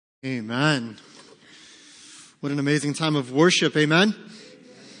Amen. What an amazing time of worship. Amen.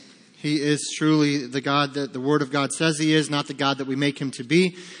 He is truly the God that the Word of God says He is, not the God that we make Him to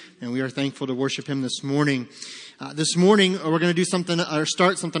be. And we are thankful to worship Him this morning. This morning, we're going to do something or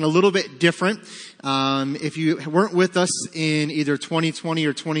start something a little bit different. If you weren't with us in either 2020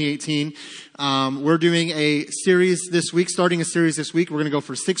 or 2018, we're doing a series this week, starting a series this week. We're going to go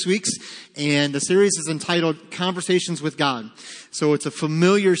for 6 weeks. And the series is entitled Conversations with God. So it's a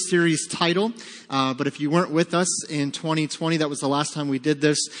familiar series title. But if you weren't with us in 2020, that was the last time we did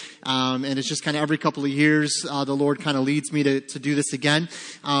this. And it's just kind of every couple of years, the Lord kind of leads me to do this again.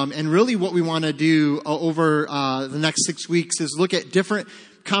 And really what we want to do over the next 6 weeks is look at different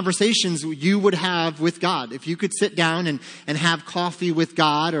conversations you would have with God. If you could sit down and have coffee with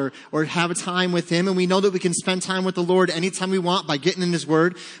God or have a time with Him, and we know that we can spend time with the Lord anytime we want by getting in His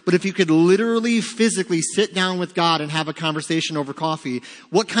Word, but if you could literally, physically sit down with God and have a conversation over coffee,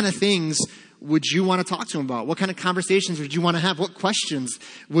 what kind of things would you want to talk to Him about? What kind of conversations would you want to have? What questions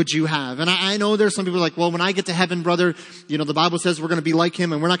would you have? And I know there's some people like, well, when I get to heaven, brother, the Bible says we're going to be like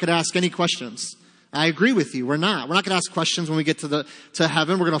Him and we're not going to ask any questions. I agree with you. We're not going to ask questions when we get to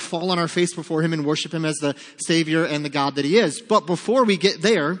heaven. We're going to fall on our face before Him and worship Him as the Savior and the God that He is. But before we get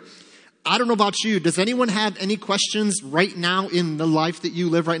there, I don't know about you. Does anyone have any questions right now in the life that you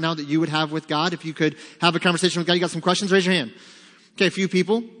live right now that you would have with God? If you could have a conversation with God, you got some questions? Raise your hand. Okay, a few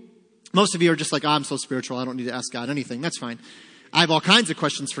people. Most of you are just like, I'm so spiritual, I don't need to ask God anything. That's fine. I have all kinds of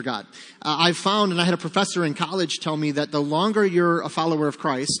questions for God. I've found, and I had a professor in college tell me that the longer you're a follower of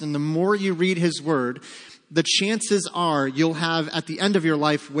Christ and the more you read His Word, the chances are you'll have at the end of your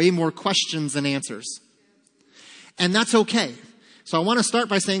life way more questions than answers. And that's okay. So I want to start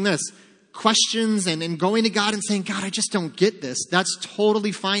by saying this. Questions and going to God and saying, God, I just don't get this. That's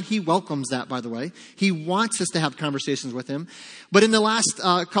totally fine. He welcomes that, by the way. He wants us to have conversations with Him. But in the last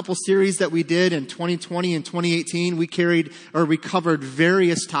couple series that we did in 2020 and 2018, we covered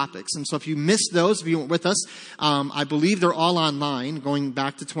various topics. And so if you missed those, if you weren't with us, I believe they're all online going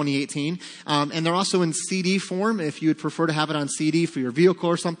back to 2018. And they're also in CD form. If you would prefer to have it on CD for your vehicle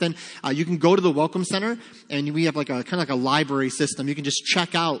or something, you can go to the Welcome Center and we have kind of like a library system. You can just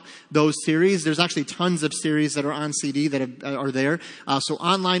check out those series. There's actually tons of series that are on CD that are there. So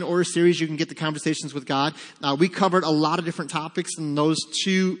online or series, you can get the conversations with God. We covered a lot of different topics in those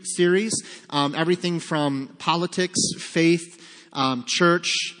two series. Everything from politics, faith,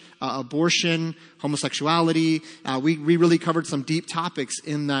 church, abortion, homosexuality. We really covered some deep topics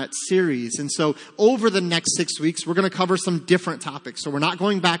in that series. And so over the next 6 weeks, we're going to cover some different topics. So we're not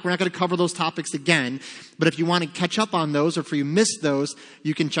going back. We're not going to cover those topics again. But if you want to catch up on those or if you missed those,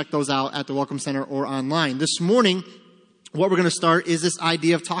 you can check those out at the Welcome Center or online. This morning, what we're going to start is this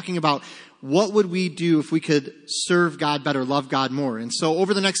idea of talking about what would we do if we could serve God better, love God more. And so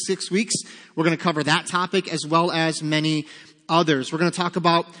over the next 6 weeks, we're going to cover that topic as well as many others. We're going to talk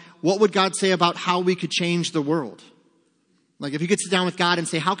about what would God say about how we could change the world. Like if you could sit down with God and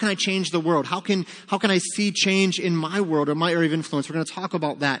say, how can I change the world? How can I see change in my world or my area of influence? We're going to talk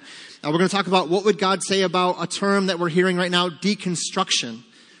about that. We're going to talk about what would God say about a term that we're hearing right now, deconstruction.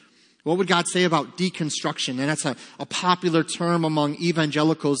 What would God say about deconstruction? And that's a popular term among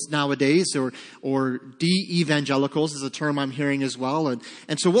evangelicals nowadays, or de-evangelicals is a term I'm hearing as well.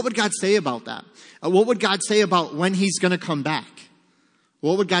 And so what would God say about that? What would God say about when He's going to come back?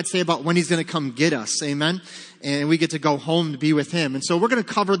 What would God say about when He's going to come get us? Amen? And we get to go home to be with Him. And so we're going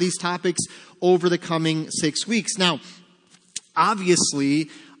to cover these topics over the coming 6 weeks. Now, obviously,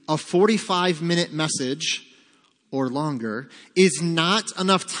 a 45-minute message or longer is not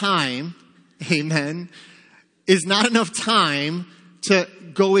enough time, amen, is not enough time to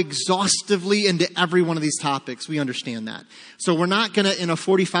go exhaustively into every one of these topics. We understand that. So we're not going to, in a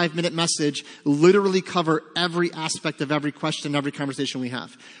 45-minute message, literally cover every aspect of every question, every conversation we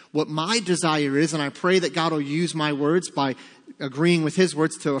have. What my desire is, and I pray that God will use my words by agreeing with His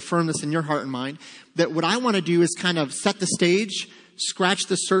words to affirm this in your heart and mind, that what I want to do is kind of set the stage, scratch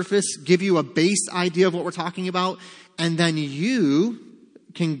the surface, give you a base idea of what we're talking about, and then you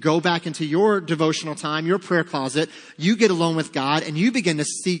can go back into your devotional time, your prayer closet, you get alone with God, and you begin to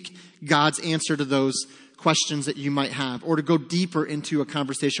seek God's answer to those questions that you might have, or to go deeper into a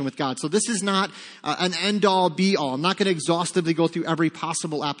conversation with God. So this is not an end-all, be-all. I'm not going to exhaustively go through every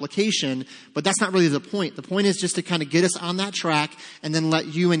possible application, but that's not really the point. The point is just to kind of get us on that track and then let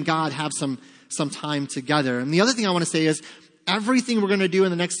you and God have some time together. And the other thing I want to say is, everything we're going to do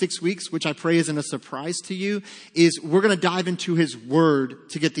in the next 6 weeks, which I pray isn't a surprise to you, is we're going to dive into His Word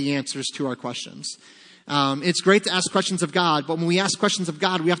to get the answers to our questions. It's great to ask questions of God, but when we ask questions of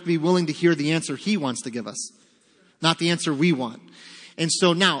God, we have to be willing to hear the answer He wants to give us, not the answer we want. And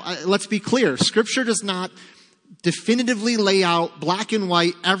so now, let's be clear. Scripture does not definitively lay out black and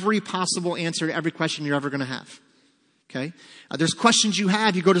white every possible answer to every question you're ever going to have. Okay? There's questions you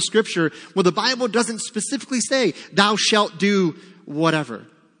have, you go to Scripture. Well, the Bible doesn't specifically say, thou shalt do whatever.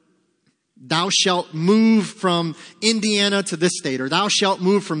 Thou shalt move from Indiana to this state, or thou shalt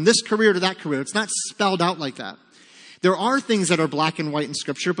move from this career to that career. It's not spelled out like that. There are things that are black and white in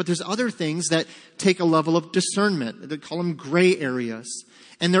Scripture, but there's other things that take a level of discernment. They call them gray areas.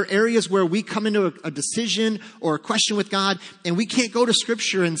 And they're areas where we come into a decision or a question with God, and we can't go to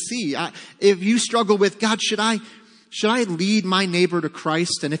Scripture and see. If you struggle with, God, should I lead my neighbor to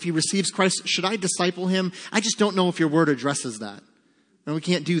Christ? And if he receives Christ, should I disciple him? I just don't know if your word addresses that. And we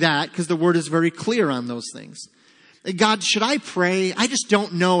can't do that because the word is very clear on those things. God, should I pray? I just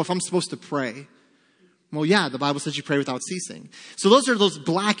don't know if I'm supposed to pray. Well, yeah, the Bible says you pray without ceasing. So those are those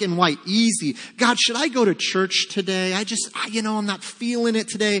black and white, easy. God, should I go to church today? I'm not feeling it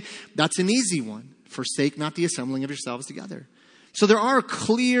today. That's an easy one. Forsake not the assembling of yourselves together. So there are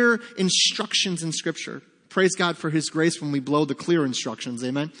clear instructions in Scripture. Praise God for His grace when we blow the clear instructions.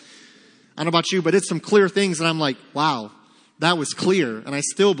 Amen. I don't know about you, but it's some clear things and I'm like, wow, that was clear. And I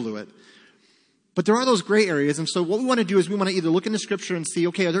still blew it. But there are those gray areas. And so what we want to do is we want to either look into Scripture and see,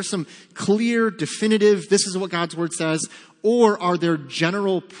 okay, are there some clear, definitive, this is what God's Word says, or are there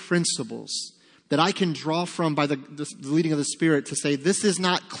general principles that I can draw from by the leading of the Spirit to say, this is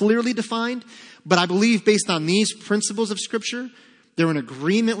not clearly defined, but I believe based on these principles of Scripture, they're in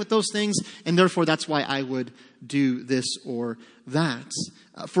agreement with those things, and therefore that's why I would do this or that.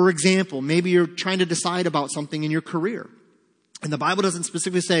 For example, maybe you're trying to decide about something in your career. And the Bible doesn't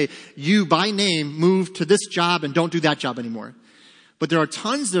specifically say, you by name move to this job and don't do that job anymore. But there are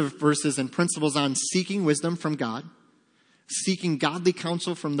tons of verses and principles on seeking wisdom from God, seeking godly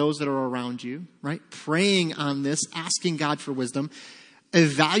counsel from those that are around you, right? Praying on this, asking God for wisdom,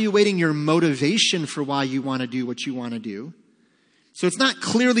 evaluating your motivation for why you want to do what you want to do. So it's not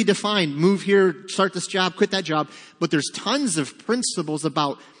clearly defined, move here, start this job, quit that job, but there's tons of principles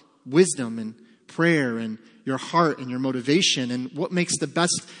about wisdom and prayer and your heart and your motivation and what makes the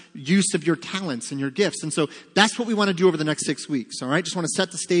best use of your talents and your gifts. And so that's what we want to do over the next 6 weeks. All right. Just want to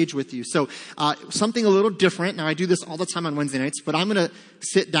set the stage with you. So, something a little different. Now I do this all the time on Wednesday nights, but I'm going to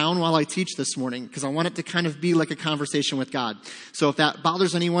sit down while I teach this morning because I want it to kind of be like a conversation with God. So if that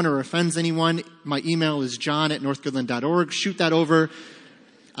bothers anyone or offends anyone, my email is john@northgoodland.org. Shoot that over.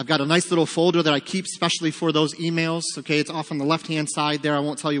 I've got a nice little folder that I keep specially for those emails. Okay, it's off on the left-hand side there. I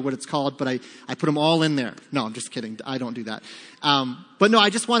won't tell you what it's called, but I put them all in there. No, I'm just kidding. I don't do that. But no, I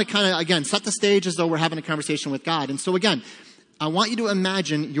just want to kind of, again, set the stage as though we're having a conversation with God. And so again, I want you to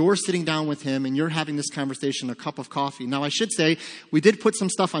imagine you're sitting down with Him and you're having this conversation, a cup of coffee. Now, I should say, we did put some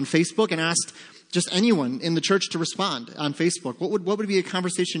stuff on Facebook and asked just anyone in the church to respond on Facebook. What would be a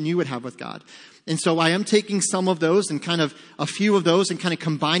conversation you would have with God? And so I am taking some of those and kind of a few of those and kind of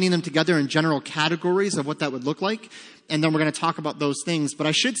combining them together in general categories of what that would look like. And then we're going to talk about those things. But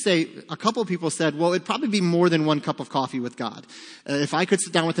I should say, a couple of people said, well, it'd probably be more than one cup of coffee with God. If I could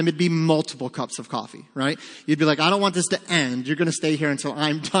sit down with Him, it'd be multiple cups of coffee, right? You'd be like, I don't want this to end. You're going to stay here until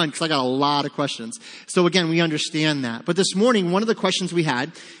I'm done because I got a lot of questions. So again, we understand that. But this morning, one of the questions we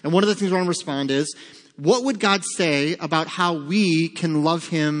had, and one of the things we want to respond is, what would God say about how we can love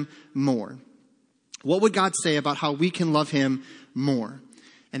Him more? What would God say about how we can love Him more?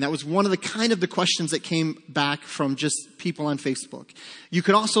 And that was one of the questions that came back from just people on Facebook. You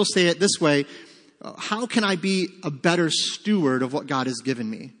could also say it this way, how can I be a better steward of what God has given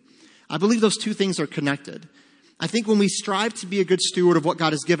me? I believe those two things are connected. I think when we strive to be a good steward of what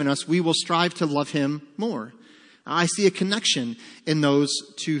God has given us, we will strive to love Him more. I see a connection in those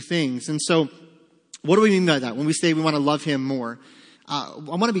two things. And so, what do we mean by that when we say we want to love Him more? I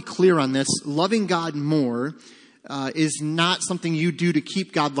want to be clear on this. Loving God more is not something you do to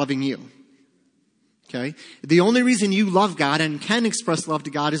keep God loving you. Okay? The only reason you love God and can express love to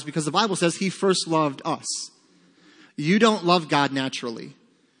God is because the Bible says He first loved us. You don't love God naturally.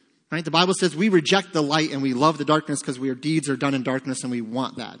 Right? The Bible says we reject the light and we love the darkness because our deeds are done in darkness and we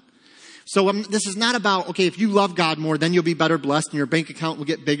want that. So this is not about, okay, if you love God more, then you'll be better blessed and your bank account will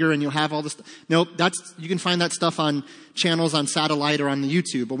get bigger and you'll have all this. Nope, you can find that stuff on channels on satellite or on the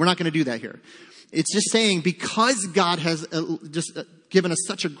YouTube, but we're not going to do that here. It's just saying because God has just given us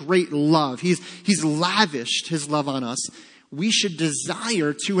such a great love, He's lavished His love on us, we should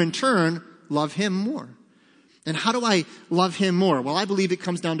desire to in turn love Him more. And how do I love Him more? Well, I believe it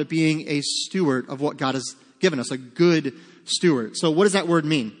comes down to being a steward of what God has given us, a good steward. So what does that word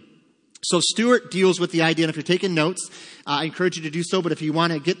mean? So steward deals with the idea, and if you're taking notes, I encourage you to do so, but if you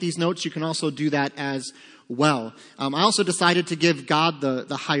want to get these notes, you can also do that as well. I also decided to give God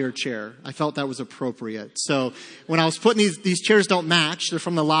the higher chair. I felt that was appropriate. So when I was putting these chairs don't match, they're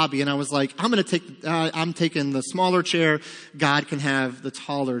from the lobby, and I was like, I'm taking the smaller chair. God can have the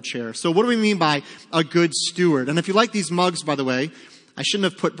taller chair. So what do we mean by a good steward? And if you like these mugs, by the way, I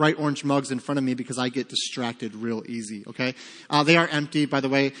shouldn't have put bright orange mugs in front of me because I get distracted real easy, okay? They are empty, by the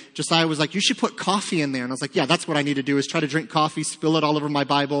way. Josiah was like, you should put coffee in there. And I was like, yeah, that's what I need to do is try to drink coffee, spill it all over my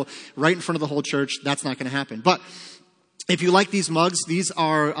Bible, right in front of the whole church. That's not going to happen. But if you like these mugs, these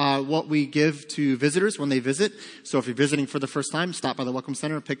are what we give to visitors when they visit. So if you're visiting for the first time, stop by the Welcome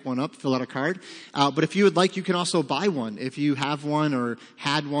Center, pick one up, fill out a card. But if you would like, you can also buy one. If you have one or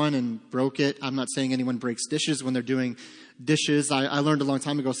had one and broke it, I'm not saying anyone breaks dishes when they're doing dishes. I learned a long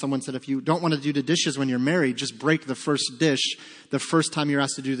time ago, someone said if you don't want to do the dishes when you're married, just break the first dish the first time you're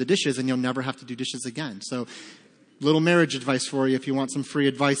asked to do the dishes and you'll never have to do dishes again. So little marriage advice for you if you want some free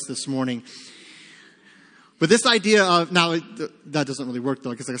advice this morning. But this idea of, now that doesn't really work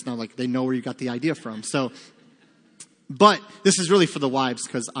though, because it's not like they know where you got the idea from. So, but this is really for the wives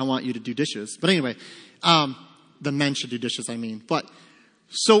because I want you to do dishes. But anyway, the men should do dishes, I mean. But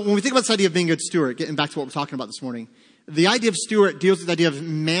so when we think about this idea of being a good steward, getting back to what we're talking about this morning, the idea of steward deals with the idea of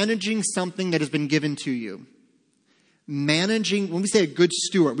managing something that has been given to you. Managing, when we say a good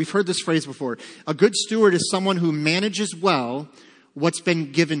steward, we've heard this phrase before. A good steward is someone who manages well what's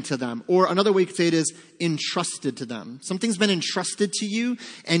been given to them. Or another way you could say it is entrusted to them. Something's been entrusted to you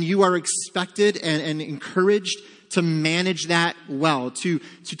and you are expected and encouraged to manage that well, to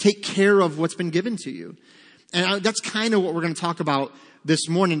take care of what's been given to you. And that's kind of what we're going to talk about this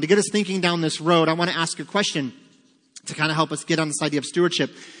morning. To get us thinking down this road, I want to ask a question to kind of help us get on this idea of stewardship.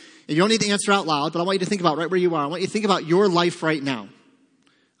 And you don't need to answer out loud, but I want you to think about right where you are. I want you to think about your life right now.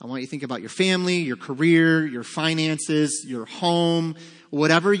 I want you to think about your family, your career, your finances, your home,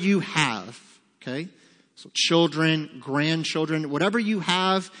 whatever you have, okay? So children, grandchildren, whatever you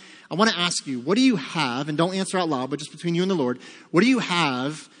have, I want to ask you, what do you have, and don't answer out loud, but just between you and the Lord, what do you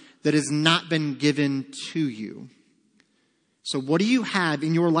have that has not been given to you? So what do you have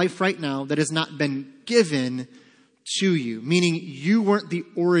in your life right now that has not been given to you? Meaning you weren't the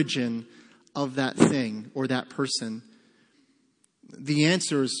origin of that thing or that person. The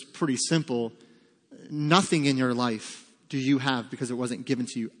answer is pretty simple. Nothing in your life do you have because it wasn't given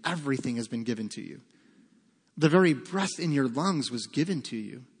to you. Everything has been given to you. The very breath in your lungs was given to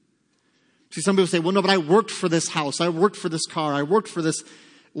you. See, some people say, well, no, but I worked for this house. I worked for this car. I worked for this.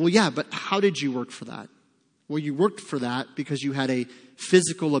 Well, yeah, but how did you work for that? Well, you worked for that because you had a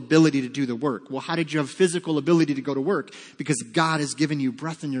physical ability to do the work. Well, how did you have physical ability to go to work? Because God has given you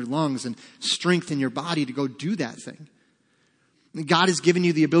breath in your lungs and strength in your body to go do that thing. God has given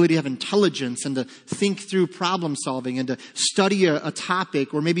you the ability to have intelligence and to think through problem solving and to study a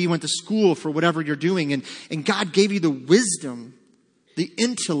topic, or maybe you went to school for whatever you're doing, and God gave you the wisdom, the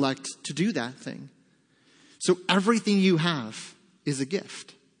intellect to do that thing. So everything you have is a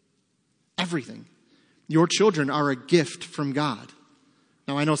gift. Everything. Your children are a gift from God.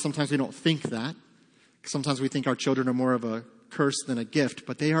 Now, I know sometimes we don't think that. Sometimes we think our children are more of a curse than a gift,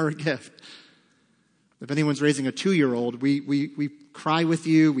 but they are a gift. If anyone's raising a 2-year-old, we cry with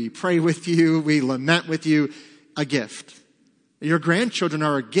you, we pray with you, we lament with you, a gift. Your grandchildren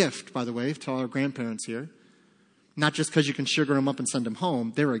are a gift, by the way, to all our grandparents here. Not just because you can sugar them up and send them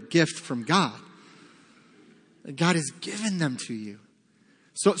home. They're a gift from God. God has given them to you.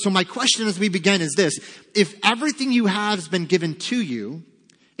 So my question as we begin is this. If everything you have has been given to you,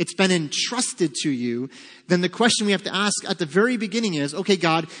 it's been entrusted to you, then the question we have to ask at the very beginning is, okay,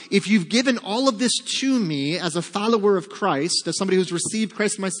 God, if you've given all of this to me as a follower of Christ, as somebody who's received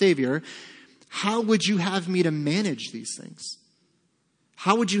Christ as my Savior, how would you have me to manage these things?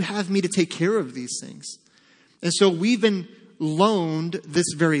 How would you have me to take care of these things? And so we've been loaned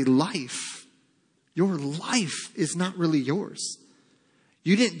this very life. Your life is not really yours.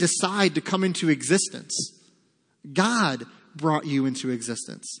 You didn't decide to come into existence. God brought you into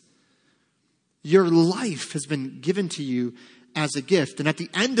existence. Your life has been given to you as a gift. And at the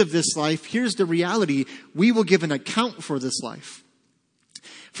end of this life, here's the reality. We will give an account for this life.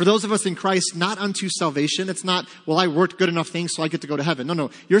 For those of us in Christ, not unto salvation. It's not, well, I worked good enough things so I get to go to heaven. No.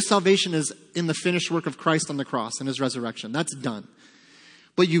 Your salvation is in the finished work of Christ on the cross and his resurrection. That's done.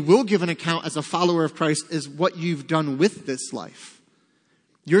 But you will give an account as a follower of Christ is what you've done with this life.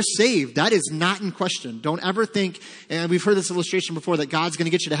 You're saved. That is not in question. Don't ever think, and we've heard this illustration before, that God's going to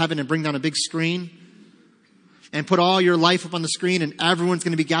get you to heaven and bring down a big screen and put all your life up on the screen and everyone's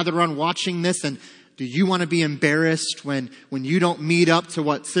going to be gathered around watching this. And do you want to be embarrassed when you don't meet up to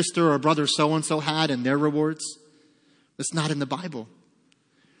what sister or brother so-and-so had and their rewards? That's not in the Bible.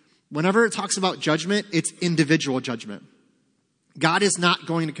 Whenever it talks about judgment, it's individual judgment. God is not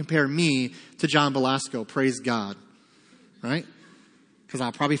going to compare me to John Belasco, praise God, right? Because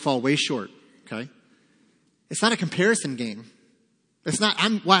I'll probably fall way short, okay? It's not a comparison game. It's not,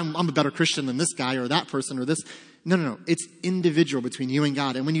 I'm a better Christian than this guy or that person or this. No. It's individual between you and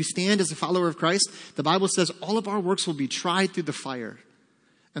God. And when you stand as a follower of Christ, the Bible says all of our works will be tried through the fire.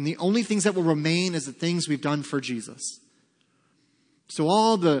 And the only things that will remain is the things we've done for Jesus. So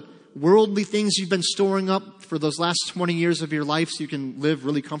all the worldly things you've been storing up for those last 20 years of your life so you can live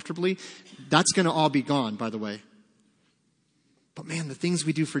really comfortably, that's going to all be gone, by the way. But man, the things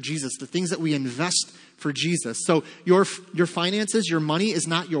we do for Jesus, the things that we invest for Jesus. So your finances, your money is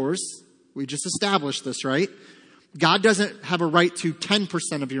not yours. We just established this, right? God doesn't have a right to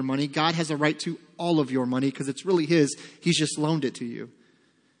 10% of your money. God has a right to all of your money because it's really his. He's just loaned it to you.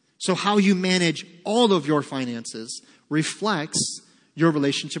 So how you manage all of your finances reflects your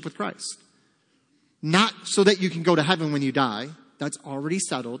relationship with Christ. Not so that you can go to heaven when you die. That's already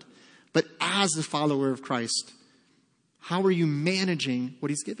settled. But as a follower of Christ, how are you managing what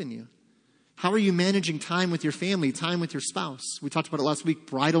he's given you? How are you managing time with your family, time with your spouse? We talked about it last week,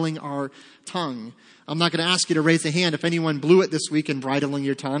 bridling our tongue. I'm not going to ask you to raise a hand if anyone blew it this week in bridling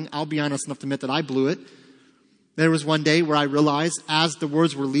your tongue. I'll be honest enough to admit that I blew it. There was one day where I realized as the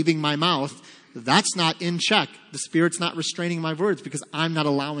words were leaving my mouth, that's not in check. The Spirit's not restraining my words because I'm not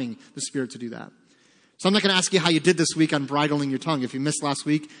allowing the Spirit to do that. So I'm not going to ask you how you did this week on bridling your tongue. If you missed last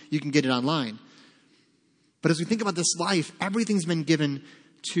week, you can get it online. But as we think about this life, everything's been given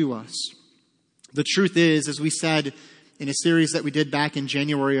to us. The truth is, as we said in a series that we did back in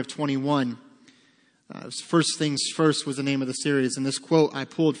January of 21, First Things First was the name of the series. And this quote I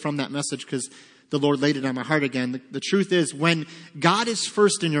pulled from that message because the Lord laid it on my heart again. The truth is, when God is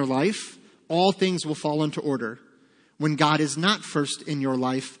first in your life, all things will fall into order. When God is not first in your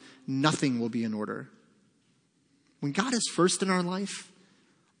life, nothing will be in order. When God is first in our life,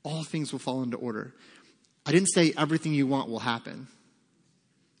 all things will fall into order. I didn't say everything you want will happen.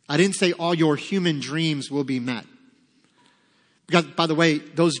 I didn't say all your human dreams will be met. Because, by the way,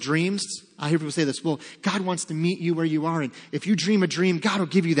 those dreams, I hear people say this, well, God wants to meet you where you are. And if you dream a dream, God will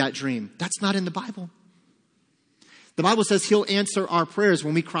give you that dream. That's not in the Bible. The Bible says he'll answer our prayers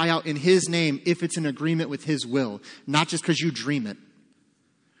when we cry out in his name if it's in agreement with his will. Not just because you dream it.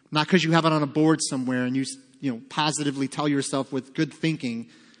 Not because you have it on a board somewhere and you positively tell yourself with good thinking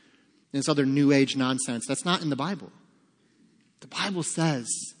this other new age nonsense. That's not in the Bible. The Bible says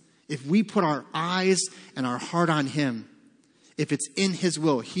if we put our eyes and our heart on him, if it's in his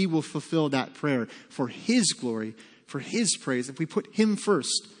will, he will fulfill that prayer for his glory, for his praise. If we put him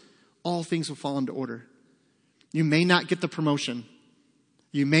first, all things will fall into order. You may not get the promotion.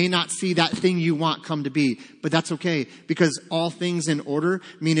 You may not see that thing you want come to be, but that's okay because all things in order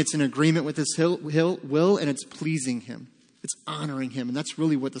mean it's in agreement with his will and it's pleasing him. It's honoring him, and that's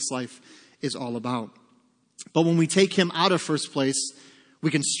really what this life is all about. But when we take him out of first place,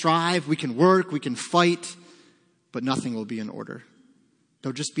 we can strive, we can work, we can fight, but nothing will be in order.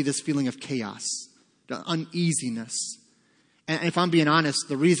 There'll just be this feeling of chaos, the uneasiness. And if I'm being honest,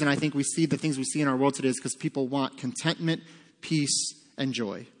 the reason I think we see the things we see in our world today is because people want contentment, peace, and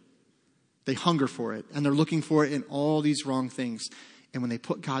joy. They hunger for it, and they're looking for it in all these wrong things. And when they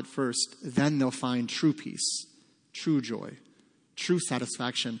put God first, then they'll find true peace, true joy, true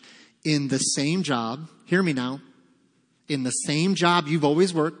satisfaction in the same job. Hear me now. In the same job you've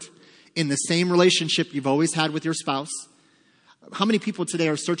always worked, in the same relationship you've always had with your spouse. How many people today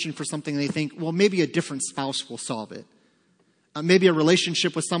are searching for something and they think, well, maybe a different spouse will solve it. Maybe a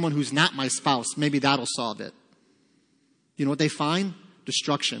relationship with someone who's not my spouse, maybe that'll solve it. You know what they find?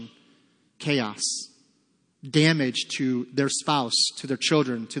 Destruction, chaos, damage to their spouse, to their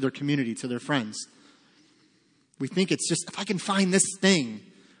children, to their community, to their friends. We think it's just, if I can find this thing.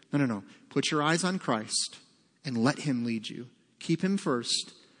 No. Put your eyes on Christ and let him lead you. Keep him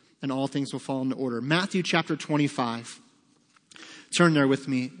first and all things will fall into order. Matthew chapter 25. Turn there with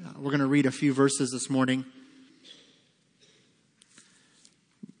me. We're going to read a few verses this morning.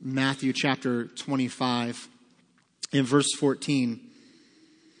 Matthew chapter 25 in verse 14.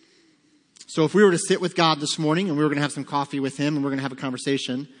 So if we were to sit with God this morning and we were going to have some coffee with him and we're going to have a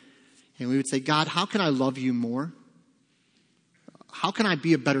conversation and we would say, God, how can I love you more? How can I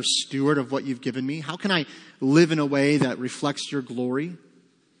be a better steward of what you've given me? How can I live in a way that reflects your glory?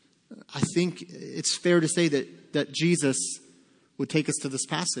 I think it's fair to say that Jesus would take us to this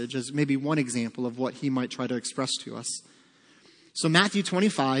passage as maybe one example of what he might try to express to us. So Matthew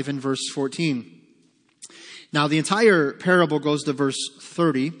 25 and verse 14. Now the entire parable goes to verse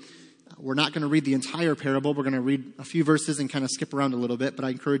 30. We're not going to read the entire parable. We're going to read a few verses and kind of skip around a little bit, but I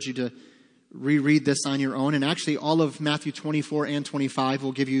encourage you to reread this on your own. And actually, all of Matthew 24 and 25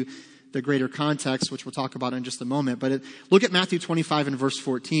 will give you the greater context, which we'll talk about in just a moment. But look at Matthew 25 and verse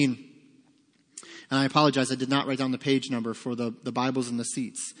 14. And I apologize, I did not write down the page number for the Bibles in the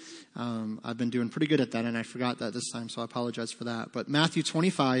seats. I've been doing pretty good at that, and I forgot that this time, so I apologize for that. But Matthew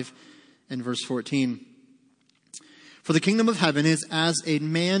 25 and verse 14. For the kingdom of heaven is as a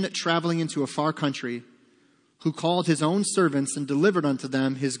man traveling into a far country, who called his own servants and delivered unto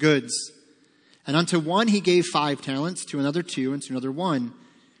them his goods. And unto one he gave 5 talents, to another 2, and to another 1,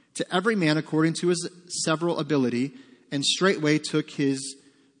 to every man according to his several ability, and straightway took his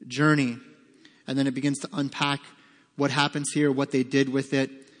journey. And then it begins to unpack what happens here, what they did with it.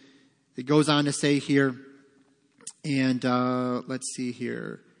 It goes on to say here, and let's see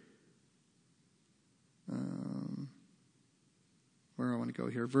here. Where I want to go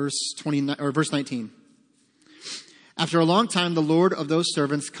here. Verse 19. After a long time, the Lord of those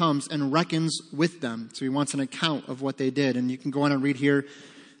servants comes and reckons with them. So he wants an account of what they did. And you can go on and read here.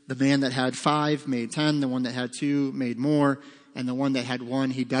 The man that had 5 made 10. The one that had 2 made more. And the one that had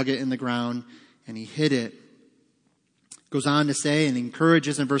 1, he dug it in the ground and he hid it. Goes on to say and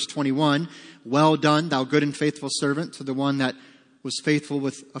encourages in verse 21, well done, thou good and faithful servant. To the one that was faithful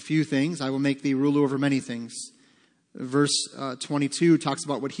with a few things, I will make thee ruler over many things. Verse 22 talks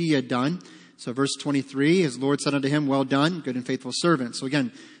about what he had done. So verse 23, his Lord said unto him, well done, good and faithful servant. So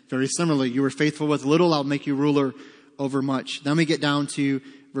again, very similarly, you were faithful with little, I'll make you ruler over much. Then we get down to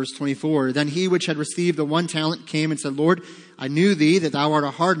verse 24. Then he which had received the 1 talent came and said, Lord, I knew thee that thou art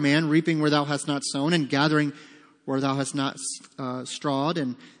a hard man, reaping where thou hast not sown, and gathering where thou hast not strawed.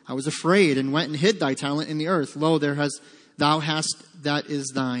 And I was afraid, and went and hid thy talent in the earth. Lo, thou hast that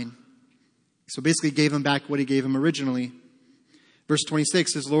is thine. So basically gave him back what he gave him originally. Verse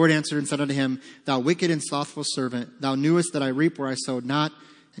 26, his Lord answered and said unto him, thou wicked and slothful servant, thou knewest that I reap where I sowed not,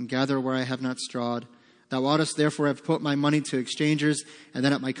 and gather where I have not strawed. Thou oughtest therefore have put my money to exchangers, and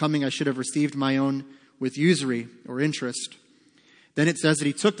then at my coming I should have received my own with usury or interest. Then it says that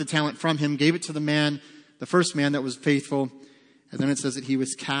he took the talent from him, gave it to the first man that was faithful, and then it says that he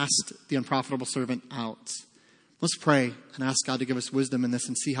was cast, the unprofitable servant, out. Let's pray and ask God to give us wisdom in this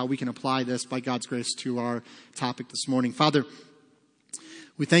and see how we can apply this by God's grace to our topic this morning. Father,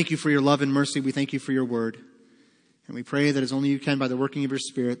 we thank you for your love and mercy. We thank you for your word. And we pray that as only you can by the working of your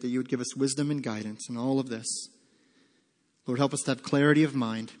Spirit, that you would give us wisdom and guidance in all of this. Lord, help us to have clarity of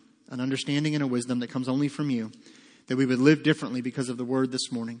mind, an understanding and a wisdom that comes only from you, that we would live differently because of the word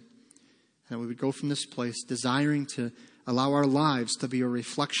this morning. And we would go from this place desiring to allow our lives to be a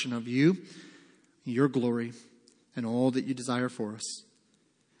reflection of you, your glory, and all that you desire for us.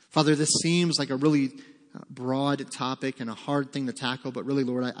 Father, this seems like a really broad topic and a hard thing to tackle, but really,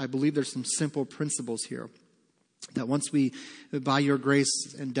 Lord, I believe there's some simple principles here that once we, by your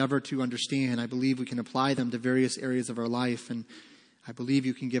grace, endeavor to understand, I believe we can apply them to various areas of our life, and I believe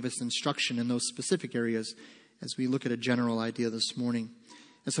you can give us instruction in those specific areas as we look at a general idea this morning.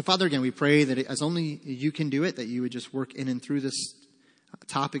 And so, Father, again, we pray that as only you can do it, that you would just work in and through this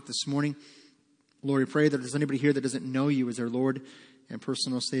topic this morning. Lord, we pray that if there's anybody here that doesn't know you as their Lord and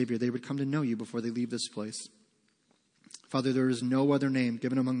personal Savior, they would come to know you before they leave this place. Father, there is no other name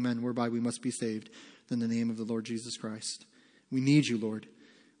given among men whereby we must be saved than the name of the Lord Jesus Christ. We need you, Lord.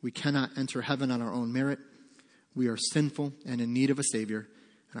 We cannot enter heaven on our own merit. We are sinful and in need of a Savior.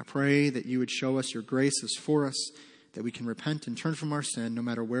 And I pray that you would show us your grace is for us, that we can repent and turn from our sin no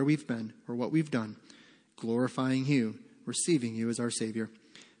matter where we've been or what we've done, glorifying you, receiving you as our Savior.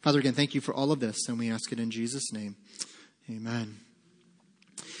 Father, again, thank you for all of this, and we ask it in Jesus' name. Amen.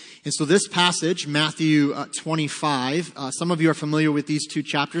 And so this passage, Matthew 25, some of you are familiar with these two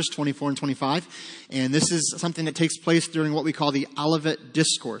chapters, 24 and 25. And this is something that takes place during what we call the Olivet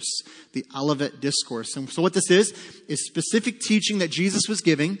Discourse. The Olivet Discourse. And so what this is specific teaching that Jesus was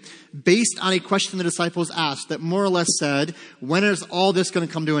giving based on a question the disciples asked that more or less said, when is all this going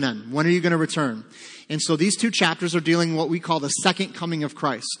to come to an end? When are you going to return? And so these two chapters are dealing with what we call the second coming of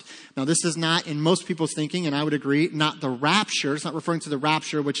Christ. Now, this is not, in most people's thinking, and I would agree, not the rapture. It's not referring to the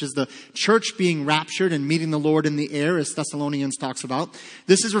rapture, which is the church being raptured and meeting the Lord in the air, as Thessalonians talks about.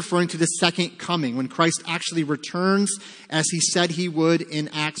 This is referring to the second coming, when Christ actually returns as he said he would in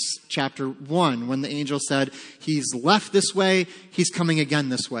Acts chapter 1, when the angel said, he's left this way, he's coming again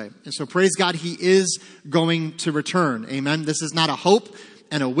this way. And so praise God, he is going to return. Amen. This is not a hope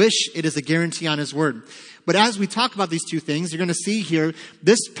and a wish. It is a guarantee on his word. But as we talk about these two things, you're going to see here,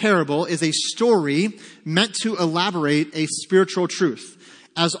 this parable is a story meant to elaborate a spiritual truth.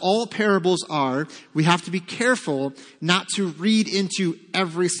 As all parables are, we have to be careful not to read into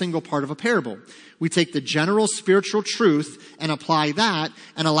every single part of a parable. We take the general spiritual truth and apply that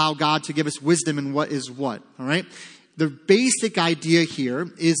and allow God to give us wisdom in what is what, all right? The basic idea here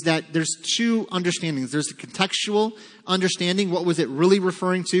is that there's two understandings. There's a contextual understanding. What was it really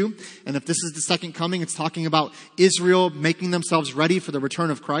referring to? And if this is the second coming, it's talking about Israel making themselves ready for the return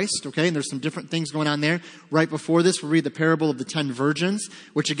of Christ. Okay, and there's some different things going on there. Right before this, we read the parable of the 10 virgins,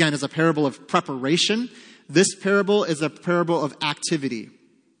 which again is a parable of preparation. This parable is a parable of activity.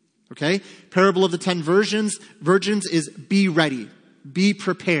 Okay, parable of the 10 virgins is be ready, be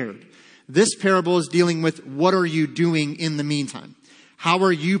prepared. This parable is dealing with what are you doing in the meantime? How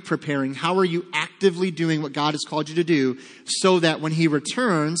are you preparing? How are you actively doing what God has called you to do so that when he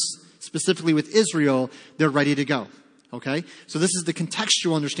returns, specifically with Israel, they're ready to go? Okay? So this is the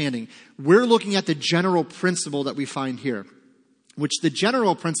contextual understanding. We're looking at the general principle that we find here, which the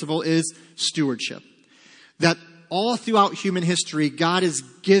general principle is stewardship. That all throughout human history, God has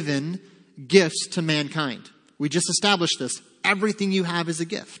given gifts to mankind. We just established this. Everything you have is a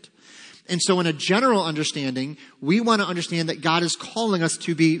gift. And so in a general understanding, we want to understand that God is calling us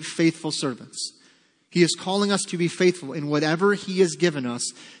to be faithful servants. He is calling us to be faithful in whatever he has given us,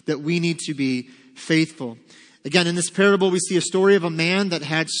 that we need to be faithful. Again, in this parable, we see a story of a man that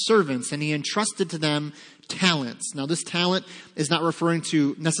had servants and he entrusted to them talents. Now, this talent is not referring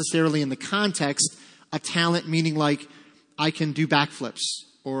to necessarily in the context a talent meaning like I can do backflips.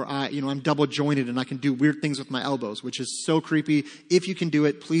 Or I'm double jointed and I can do weird things with my elbows, which is so creepy. If you can do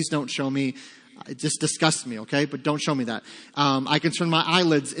it, please don't show me. It just disgusts me, okay? But don't show me that. I can turn my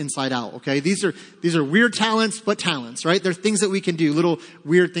eyelids inside out, okay? These are weird talents, but talents, right? They're things that we can do, little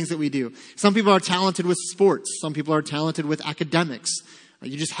weird things that we do. Some people are talented with sports. Some people are talented with academics.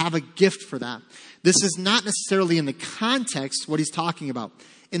 You just have a gift for that. This is not necessarily in the context what he's talking about.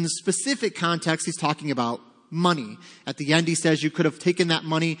 In the specific context, he's talking about money. At the end, he says, you could have taken that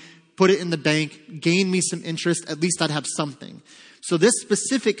money, put it in the bank, gained me some interest, at least I'd have something. So this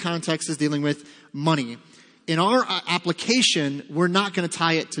specific context is dealing with money. In our application, we're not going to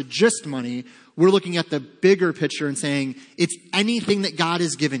tie it to just money. We're looking at the bigger picture and saying, it's anything that God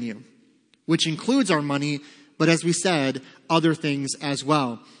has given you, which includes our money, but as we said, other things as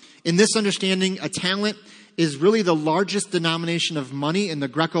well. In this understanding, a talent is really the largest denomination of money in the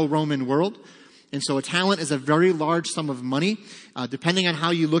Greco-Roman world. And so a talent is a very large sum of money. Depending on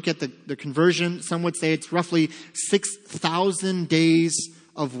how you look at the conversion, some would say it's roughly 6,000 days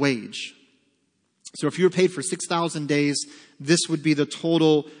of wage. So if you were paid for 6,000 days, this would be the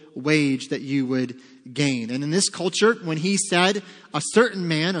total wage that you would gain. And in this culture, when he said a certain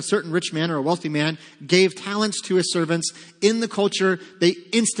man, a certain rich man or a wealthy man gave talents to his servants, in the culture, they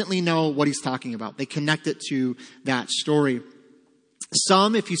instantly know what he's talking about. They connect it to that story.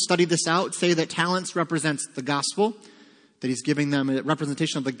 Some, if you study this out, say that talents represents the gospel, that he's giving them a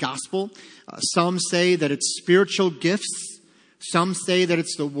representation of the gospel. Some say that it's spiritual gifts. Some say that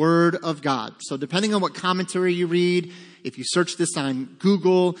it's the word of God. So depending on what commentary you read, if you search this on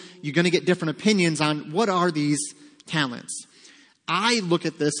Google, you're going to get different opinions on what are these talents. I look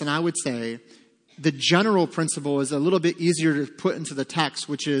at this and I would say the general principle is a little bit easier to put into the text,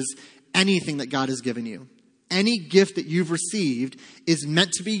 which is anything that God has given you. Any gift that you've received is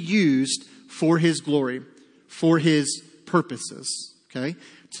meant to be used for his glory, for his purposes, okay?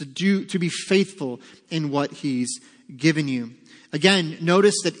 To be faithful in what he's given you. Again,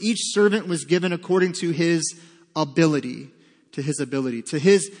 notice that each servant was given according to his ability, to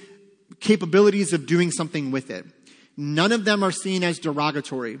his capabilities of doing something with it. None of them are seen as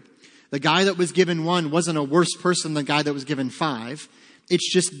derogatory. The guy that was given 1 wasn't a worse person than the guy that was given 5. It's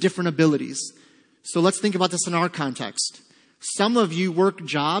just different abilities. So let's think about this in our context. Some of you work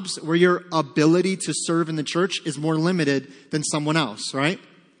jobs where your ability to serve in the church is more limited than someone else, right?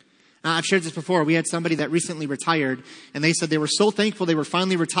 I've shared this before. We had somebody that recently retired, and they said they were so thankful they were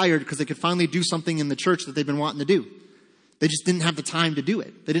finally retired because they could finally do something in the church that they've been wanting to do. They just didn't have the time to do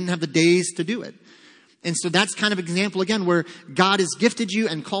it. They didn't have the days to do it. And so that's kind of an example, again, where God has gifted you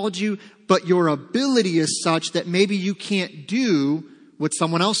and called you, but your ability is such that maybe you can't do what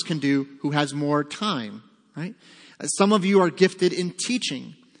someone else can do who has more time, right? Some of you are gifted in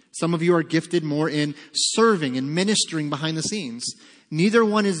teaching. Some of you are gifted more in serving and ministering behind the scenes. Neither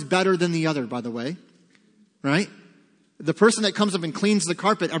one is better than the other, by the way, right? The person that comes up and cleans the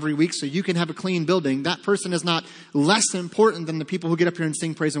carpet every week so you can have a clean building, that person is not less important than the people who get up here and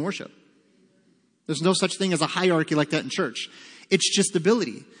sing praise and worship. There's no such thing as a hierarchy like that in church. It's just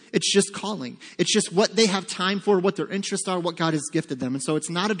ability. It's just calling. It's just what they have time for, what their interests are, what God has gifted them. And so it's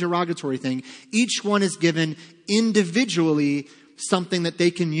not a derogatory thing. Each one is given individually something that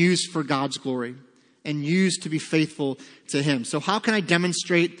they can use for God's glory and use to be faithful to Him. So how can I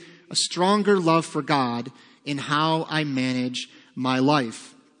demonstrate a stronger love for God in how I manage my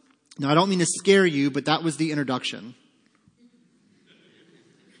life? Now, I don't mean to scare you, but that was the introduction.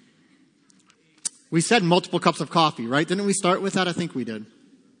 We said multiple cups of coffee, right? Didn't we start with that? I think we did.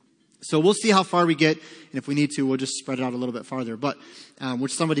 So we'll see how far we get, and if we need to, we'll just spread it out a little bit farther. But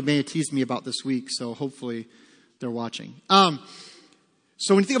which somebody may have teased me about this week, so hopefully they're watching.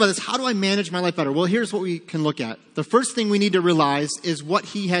 So when you think about this, how do I manage my life better? Well, here's what we can look at. The first thing we need to realize is what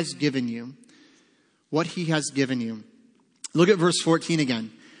He has given you. What He has given you. Look at verse 14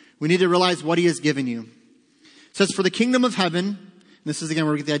 again. We need to realize what He has given you. It says, for the kingdom of heaven, and this is again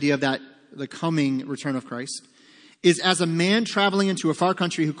where we get the idea of that, the coming return of Christ, is as a man traveling into a far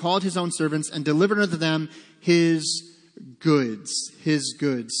country who called his own servants and delivered unto them his goods. His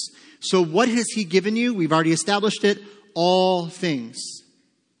goods. So what has He given you? We've already established it. All things.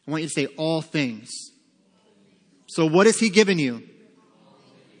 I want you to say all things. So what has He given you?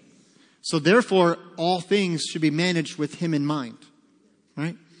 So therefore, all things should be managed with Him in mind.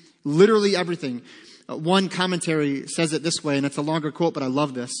 Right? Literally everything. One commentary says it this way, and it's a longer quote, but I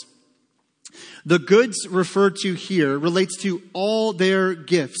love this. The goods referred to here relates to all their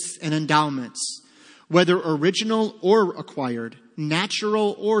gifts and endowments, whether original or acquired,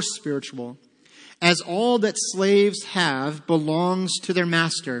 natural or spiritual, as all that slaves have belongs to their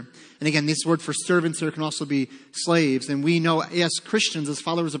master. And again, this word for servants here can also be slaves. And we know as Christians, as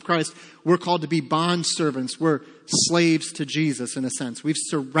followers of Christ, we're called to be bond servants. We're slaves to Jesus in a sense. We've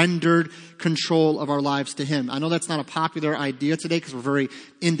surrendered control of our lives to Him. I know that's not a popular idea today because we're very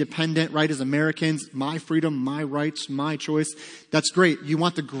independent, right? As Americans, my freedom, my rights, my choice. That's great. You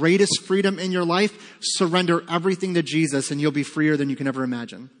want the greatest freedom in your life? Surrender everything to Jesus and you'll be freer than you can ever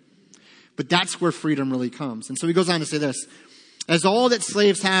imagine. But that's where freedom really comes. And so he goes on to say this. As all that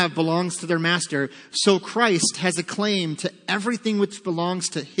slaves have belongs to their master, so Christ has a claim to everything which belongs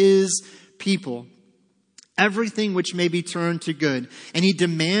to His people. Everything which may be turned to good. And He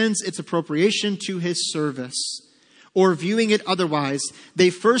demands its appropriation to His service. Or viewing it otherwise,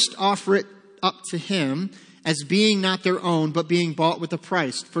 they first offer it up to Him as being not their own, but being bought with a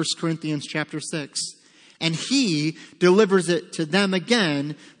price. 1 Corinthians chapter 6. And He delivers it to them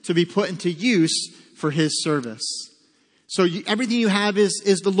again to be put into use for His service. So everything you have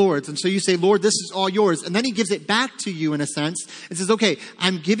is the Lord's. And so you say, Lord, this is all yours. And then He gives it back to you in a sense and says, okay,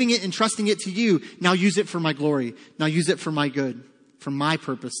 I'm giving it and trusting it to you. Now use it for my glory. Now use it for my good, for my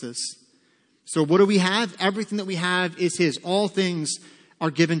purposes. So what do we have? Everything that we have is His. All things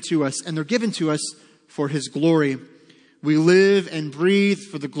are given to us, and they're given to us for His glory. We live and breathe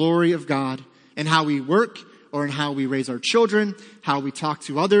for the glory of God. And how we work, or in how we raise our children, how we talk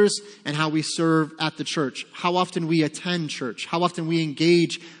to others, and how we serve at the church. How often we attend church. How often we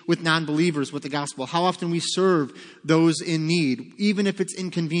engage with non-believers with the gospel. How often we serve those in need, even if it's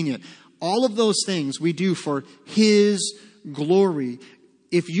inconvenient. All of those things we do for His glory.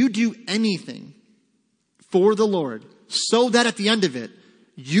 If you do anything for the Lord, so that at the end of it,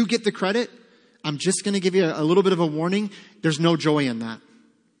 you get the credit, I'm just going to give you a little bit of a warning. There's no joy in that.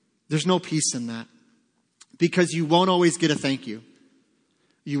 There's no peace in that. Because you won't always get a thank you.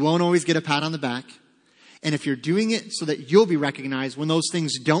 You won't always get a pat on the back. And if you're doing it so that you'll be recognized, when those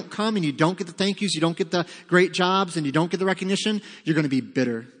things don't come and you don't get the thank yous, you don't get the great jobs, and you don't get the recognition, you're going to be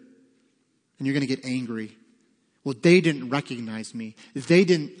bitter. And you're going to get angry. Well, they didn't recognize me. They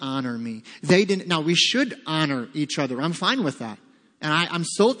didn't honor me. They didn't. Now, we should honor each other. I'm fine with that. And I'm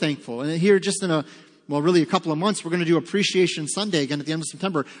so thankful. And here just in really a couple of months, we're going to do Appreciation Sunday again at the end of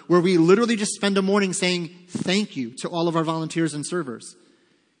September, where we literally just spend a morning saying thank you to all of our volunteers and servers.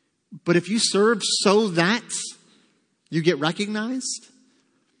 But if you serve so that you get recognized,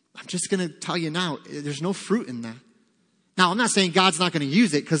 I'm just going to tell you now, there's no fruit in that. Now, I'm not saying God's not going to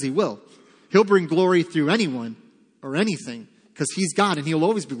use it, because He will. He'll bring glory through anyone or anything, because He's God and He'll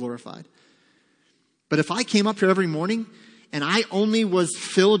always be glorified. But if I came up here every morning and I only was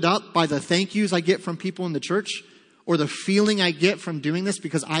filled up by the thank yous I get from people in the church, or the feeling I get from doing this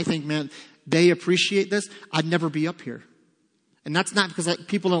because I think, man, they appreciate this, I'd never be up here. And that's not because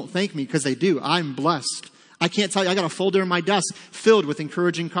people don't thank me, because they do. I'm blessed. I can't tell you, I got a folder in my desk filled with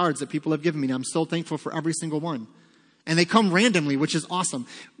encouraging cards that people have given me. And I'm so thankful for every single one. And they come randomly, which is awesome.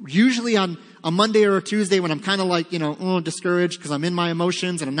 Usually on a Monday or a Tuesday when I'm kind of like, discouraged because I'm in my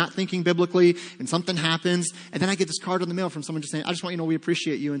emotions and I'm not thinking biblically, and something happens. And then I get this card in the mail from someone just saying, I just want you to know we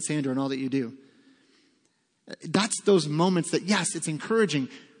appreciate you and Sandra and all that you do. That's those moments that, yes, it's encouraging.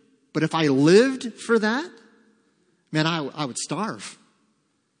 But if I lived for that, man, I would starve.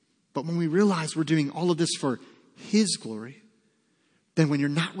 But when we realize we're doing all of this for His glory, then when you're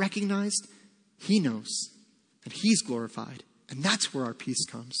not recognized, he knows and he's glorified. And that's where our peace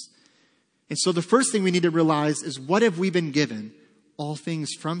comes. And so the first thing we need to realize is, what have we been given? All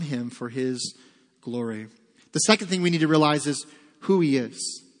things from him for his glory. The second thing we need to realize is who he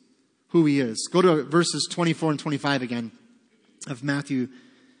is. Who he is. Go to verses 24 and 25 again of Matthew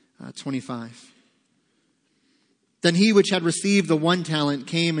 25. Then he which had received the 1 talent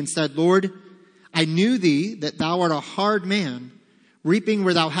came and said, Lord, I knew thee that thou art a hard man, reaping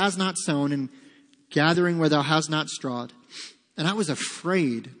where thou hast not sown and gathering where thou hast not strawed. And I was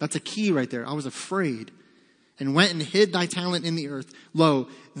afraid. That's a key right there. I was afraid. And went and hid thy talent in the earth. Lo,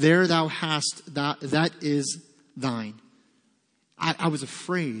 there thou hast, that is thine. I was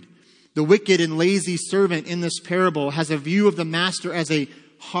afraid. The wicked and lazy servant in this parable has a view of the master as a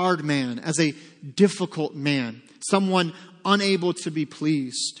hard man, as a difficult man, someone unable to be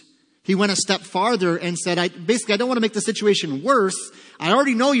pleased. He went a step farther and said, I don't want to make the situation worse. I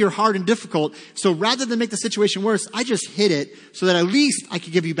already know you're hard and difficult. So rather than make the situation worse, I just hid it so that at least I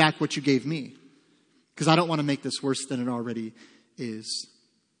could give you back what you gave me. Because I don't want to make this worse than it already is.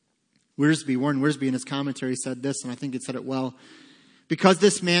 Warren Wiersbe in his commentary said this, and I think it said it well. Because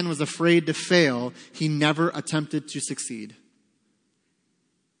this man was afraid to fail, he never attempted to succeed.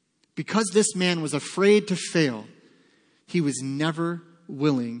 Because this man was afraid to fail, he was never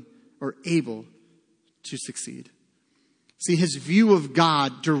willing or able to succeed. See, his view of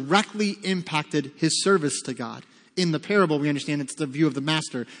God directly impacted his service to God. In the parable, we understand it's the view of the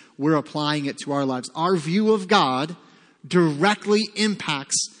master. We're applying it to our lives. Our view of God directly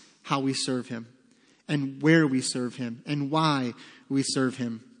impacts how we serve him and where we serve him and why we serve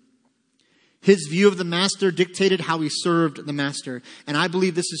him. His view of the master dictated how he served the master. And I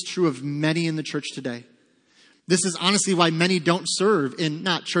believe this is true of many in the church today. This is honestly why many don't serve in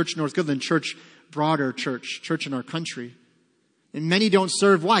not Church North Goodland, broader church in our country. And many don't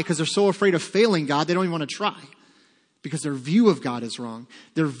serve. Why? Because they're so afraid of failing God, they don't even want to try. Because their view of God is wrong.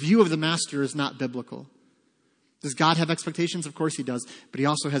 Their view of the master is not biblical. Does God have expectations? Of course he does. But he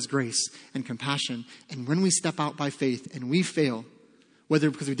also has grace and compassion. And when we step out by faith and we fail, whether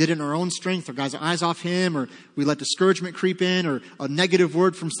because we did it in our own strength or God's eyes off him, or we let discouragement creep in, or a negative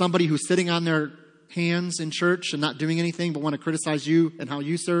word from somebody who's sitting on their hands in church and not doing anything but want to criticize you and how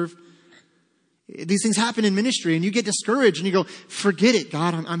you serve. These things happen in ministry and you get discouraged and you go, forget it,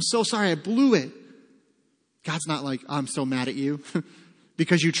 God. I'm so sorry. I blew it. God's not like, I'm so mad at you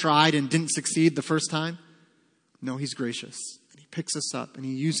because you tried and didn't succeed the first time. No, he's gracious. And he picks us up and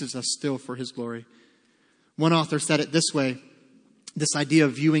he uses us still for his glory. One author said it this way, this idea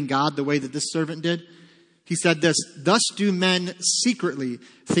of viewing God the way that this servant did. He said this, thus do men secretly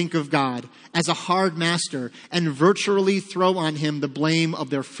think of God as a hard master and virtually throw on him the blame of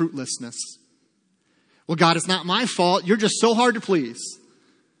their fruitlessness. Well, God, it's not my fault. You're just so hard to please.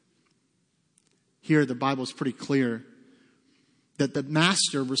 Here, the Bible is pretty clear that the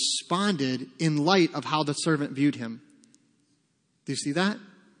master responded in light of how the servant viewed him. Do you see that?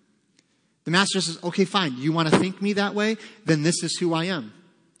 The master says, okay, fine. You want to think me that way? Then this is who I am.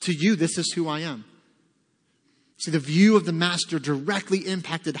 To you, this is who I am. See, the view of the master directly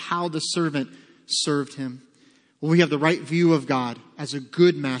impacted how the servant served him. When we have the right view of God as a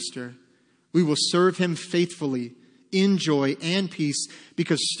good master, we will serve him faithfully in joy and peace,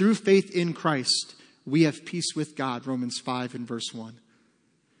 because through faith in Christ, we have peace with God, Romans 5 and verse 1.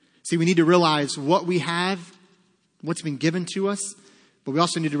 See, we need to realize what we have, what's been given to us, but we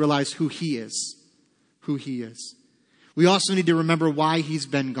also need to realize who he is. Who he is. We also need to remember why he's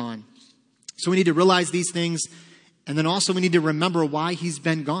been gone. So we need to realize these things, and then also we need to remember why he's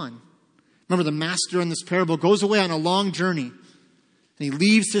been gone. Remember, the master in this parable goes away on a long journey. And he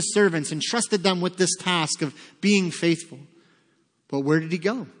leaves his servants, entrusted them with this task of being faithful. But where did he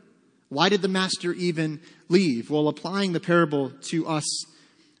go? Why did the master even leave? Well, applying the parable to us,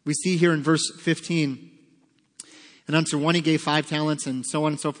 we see here in verse 15, and unto one he gave 5 talents, and so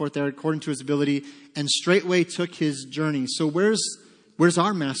on and so forth there, according to his ability, and straightway took his journey. So where's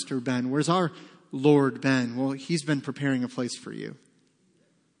our master been? Where's our Lord been? Well, he's been preparing a place for you.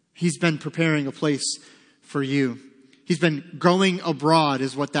 He's been preparing a place for you. He's been going abroad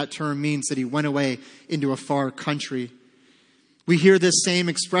is what that term means, that he went away into a far country. We hear this same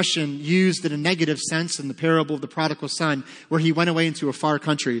expression used in a negative sense in the parable of the prodigal son, where he went away into a far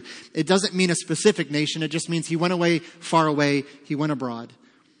country. It doesn't mean a specific nation. It just means he went away, far away. He went abroad.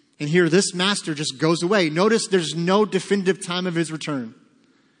 And here this master just goes away. Notice there's no definitive time of his return.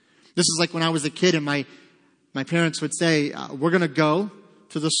 This is like when I was a kid and my parents would say, we're going to go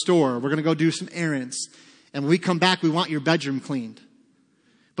to the store. We're going to go do some errands. And when we come back, we want your bedroom cleaned.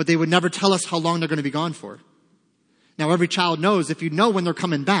 But they would never tell us how long they're going to be gone for. Now, every child knows if you know when they're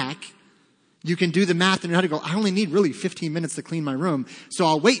coming back, you can do the math in your head and go, I only need really 15 minutes to clean my room. So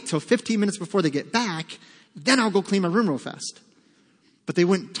I'll wait till 15 minutes before they get back. Then I'll go clean my room real fast. But they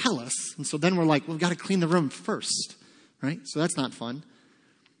wouldn't tell us. And so then we're like, well, we've got to clean the room first. Right? So that's not fun.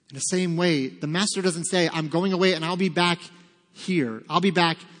 In the same way, the master doesn't say, I'm going away and I'll be back here. I'll be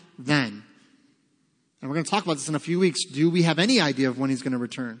back then. And we're going to talk about this in a few weeks. Do we have any idea of when he's going to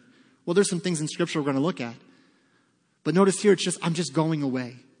return? Well, there's some things in Scripture we're going to look at. But notice here, I'm just going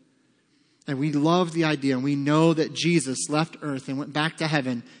away. And we love the idea, and we know that Jesus left earth and went back to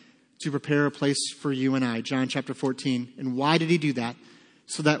heaven to prepare a place for you and I. John chapter 14. And why did he do that?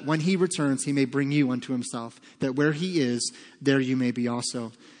 So that when he returns, he may bring you unto himself. That where he is, there you may be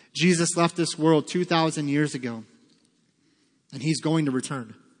also. Jesus left this world 2,000 years ago. And he's going to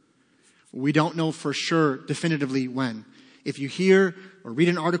return. We don't know for sure definitively when. If you hear or read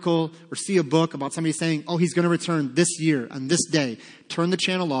an article or see a book about somebody saying, oh, he's going to return this year on this day, turn the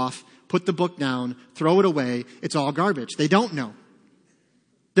channel off, put the book down, throw it away. It's all garbage. They don't know.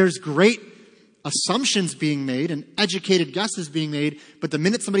 There's great assumptions being made and educated guesses being made, but the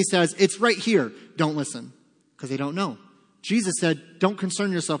minute somebody says, it's right here, don't listen, because they don't know. Jesus said, don't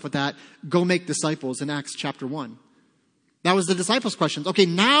concern yourself with that. Go make disciples in Acts chapter 1. That was the disciples' questions. Okay,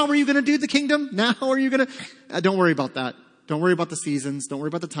 now are you going to do the kingdom? Now are you going to... don't worry about that. Don't worry about the seasons. Don't worry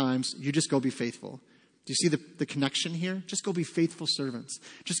about the times. You just go be faithful. Do you see the connection here? Just go be faithful servants.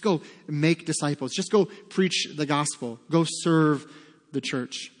 Just go make disciples. Just go preach the gospel. Go serve the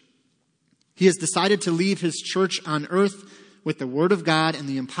church. He has decided to leave his church on earth with the word of God and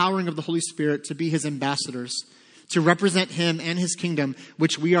the empowering of the Holy Spirit to be his ambassadors, to represent him and his kingdom,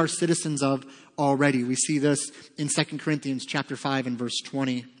 which we are citizens of already. We see this in 2 Corinthians chapter 5 and verse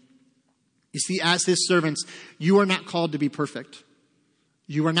 20. You see, as his servants, you are not called to be perfect.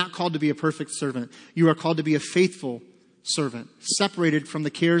 You are not called to be a perfect servant. You are called to be a faithful servant, separated from the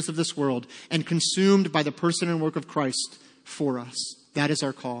cares of this world and consumed by the person and work of Christ for us. That is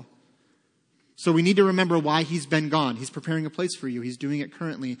our call. So we need to remember why he's been gone. He's preparing a place for you. He's doing it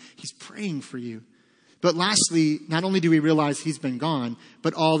currently. He's praying for you. But lastly, not only do we realize he's been gone,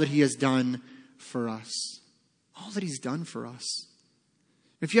 but all that he has done for us. All that he's done for us.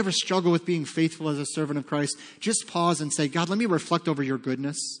 If you ever struggle with being faithful as a servant of Christ, just pause and say, God, let me reflect over your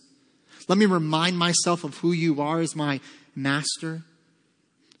goodness. Let me remind myself of who you are as my master.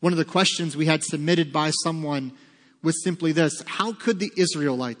 One of the questions we had submitted by someone was simply this: how could the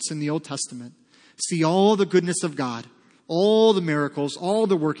Israelites in the Old Testament see all the goodness of God, all the miracles, all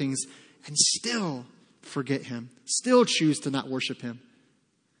the workings, and still forget him, still choose to not worship him?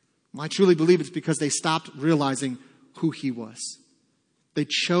 Well, I truly believe it's because they stopped realizing who he was. They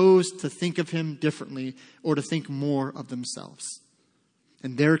chose to think of him differently or to think more of themselves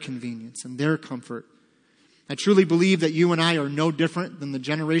and their convenience and their comfort. I truly believe that you and I are no different than the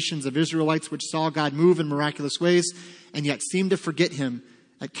generations of Israelites which saw God move in miraculous ways and yet seemed to forget him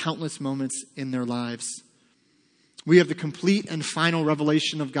at countless moments in their lives. We have the complete and final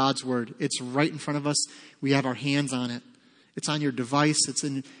revelation of God's word. It's right in front of us. We have our hands on it. It's on your device. It's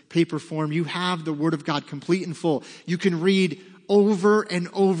in paper form. You have the word of God complete and full. You can read over and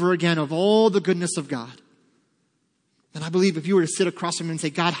over again of all the goodness of God. And I believe if you were to sit across from him and say,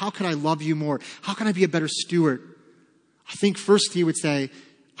 God, how can I love you more? How can I be a better steward? I think first he would say,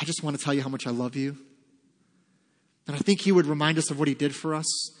 I just want to tell you how much I love you. And I think he would remind us of what he did for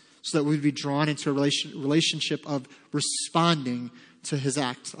us so that we'd be drawn into a relationship of responding to his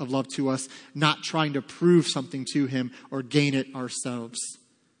act of love to us, not trying to prove something to him or gain it ourselves.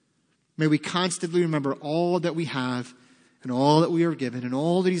 May we constantly remember all that we have and all that we are given and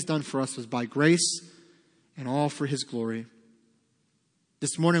all that he's done for us was by grace and all for his glory.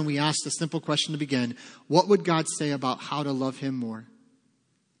 This morning we asked a simple question to begin. What would God say about how to love him more?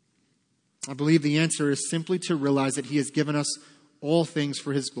 I believe the answer is simply to realize that he has given us all things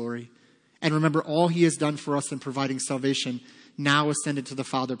for his glory. And remember all he has done for us in providing salvation, now ascended to the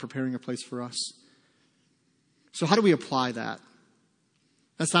Father, preparing a place for us. So how do we apply that?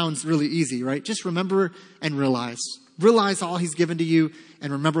 That sounds really easy, right? Just remember and realize. Realize all he's given to you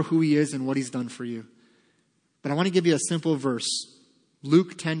and remember who he is and what he's done for you. But I want to give you a simple verse.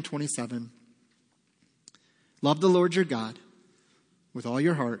 Luke 10:27. Love the Lord your God with all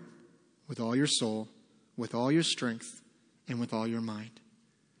your heart, with all your soul, with all your strength, and with all your mind.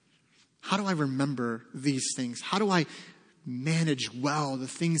 How do I remember these things? How do I manage well the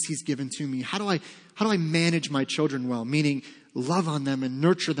things he's given to me? How do I manage my children well? Meaning love on them and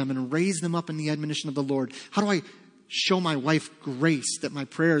nurture them and raise them up in the admonition of the Lord. How do I show my wife grace that my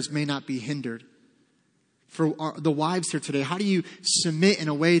prayers may not be hindered? For the wives here today, how do you submit in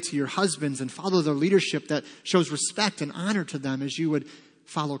a way to your husbands and follow their leadership that shows respect and honor to them as you would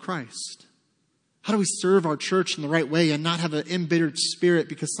follow Christ? How do we serve our church in the right way and not have an embittered spirit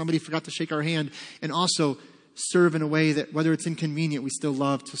because somebody forgot to shake our hand, and also serve in a way that, whether it's inconvenient, we still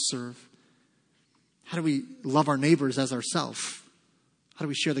love to serve? How do we love our neighbors as ourselves? How do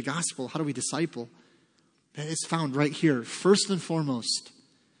we share the gospel? How do we disciple? It's found right here. First and foremost,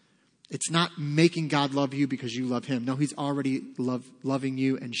 it's not making God love you because you love him. No, he's already loving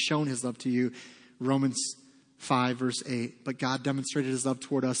you and shown his love to you. Romans 5, verse 8. But God demonstrated his love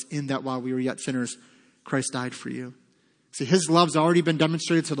toward us in that while we were yet sinners, Christ died for you. See, his love's already been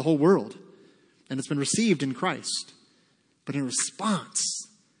demonstrated to the whole world, and it's been received in Christ. But in response,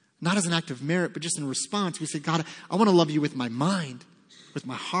 not as an act of merit, but just in response, we say, God, I want to love you with my mind, with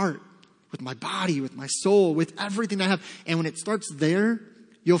my heart, with my body, with my soul, with everything I have. And when it starts there,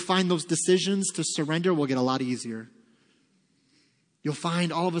 you'll find those decisions to surrender will get a lot easier. You'll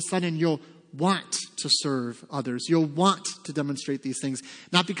find all of a sudden you'll want to serve others. You'll want to demonstrate these things.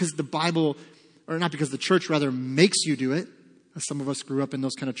 Not because the Bible, or not because the church rather makes you do it, as some of us grew up in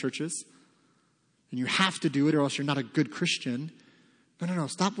those kind of churches, and you have to do it or else you're not a good Christian. No.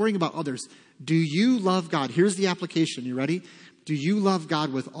 Stop worrying about others. Do you love God? Here's the application. You ready? Do you love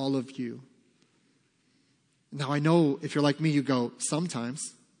God with all of you? Now, I know if you're like me, you go,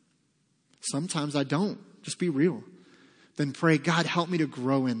 sometimes. Sometimes I don't. Just be real. Then pray, God, help me to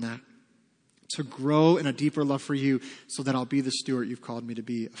grow in that. To grow in a deeper love for you so that I'll be the steward you've called me to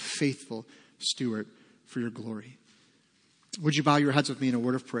be, a faithful steward for your glory. Would you bow your heads with me in a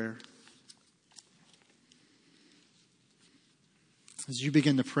word of prayer? As you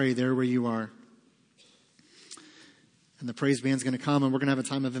begin to pray there where you are, and the praise band's going to come and we're going to have a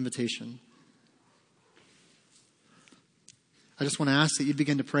time of invitation. I just want to ask that you'd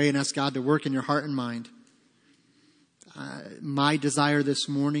begin to pray and ask God to work in your heart and mind. My desire this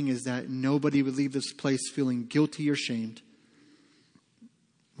morning is that nobody would leave this place feeling guilty or shamed.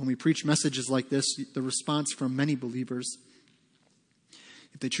 When we preach messages like this, the response from many believers,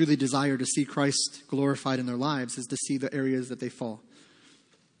 if they truly desire to see Christ glorified in their lives, is to see the areas that they fall,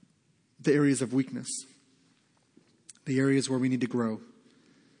 the areas of weakness, the areas where we need to grow.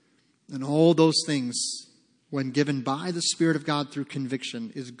 And all those things, when given by the Spirit of God through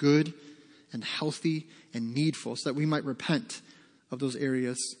conviction, is good and healthy and needful, so that we might repent of those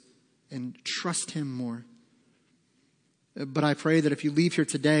areas and trust him more. But I pray that if you leave here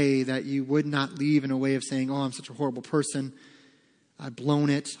today, that you would not leave in a way of saying, oh, I'm such a horrible person. I've blown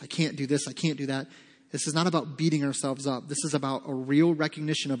it. I can't do this. I can't do that. This is not about beating ourselves up. This is about a real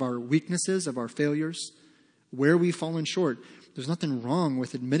recognition of our weaknesses, of our failures, where we've fallen short. There's nothing wrong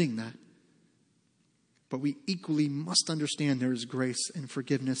with admitting that. But we equally must understand there is grace and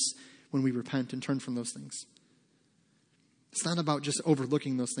forgiveness when we repent and turn from those things. It's not about just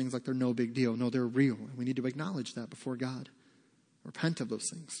overlooking those things like they're no big deal. No, they're real. And we need to acknowledge that before God. Repent of those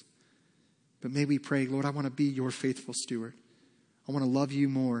things. But may we pray, Lord, I want to be your faithful steward. I want to love you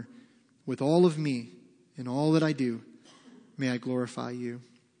more with all of me and all that I do. May I glorify you.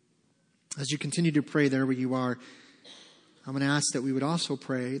 As you continue to pray there where you are, I'm going to ask that we would also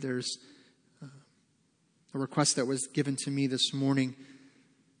pray. There's a request that was given to me this morning.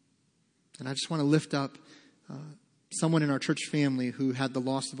 And I just want to lift up someone in our church family who had the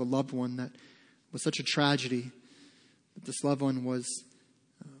loss of a loved one that was such a tragedy. That this loved one was,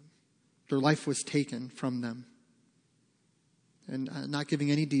 their life was taken from them. And not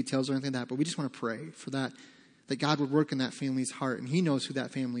giving any details or anything like that, but we just want to pray for that God would work in that family's heart. And he knows who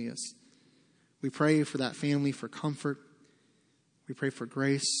that family is. We pray for that family for comfort. We pray for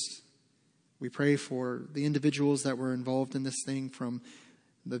grace. We pray for the individuals that were involved in this thing, from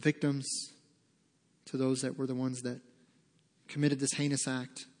the victims to those that were the ones that committed this heinous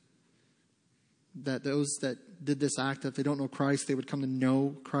act. That those that did this act, if they don't know Christ, they would come to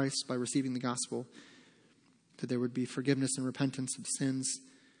know Christ by receiving the gospel. That there would be forgiveness and repentance of sins.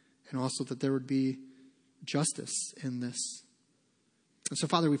 And also that there would be justice in this. And so,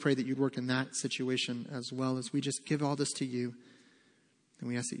 Father, we pray that you'd work in that situation as well, as we just give all this to you. And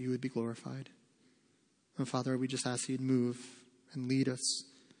we ask that you would be glorified. And Father, we just ask that you'd move and lead us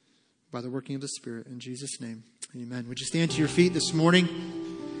by the working of the Spirit. In Jesus' name, amen. Would you stand to your feet this morning?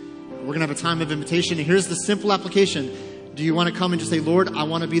 We're going to have a time of invitation. And here's the simple application. Do you want to come and just say, Lord, I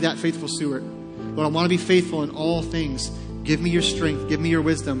want to be that faithful steward. Lord, I want to be faithful in all things. Give me your strength. Give me your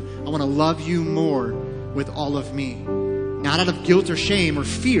wisdom. I want to love you more with all of me. Not out of guilt or shame or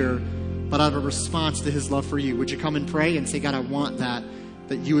fear, but out of a response to his love for you. Would you come and pray and say, God, I want that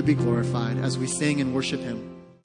you would be glorified as we sing and worship him.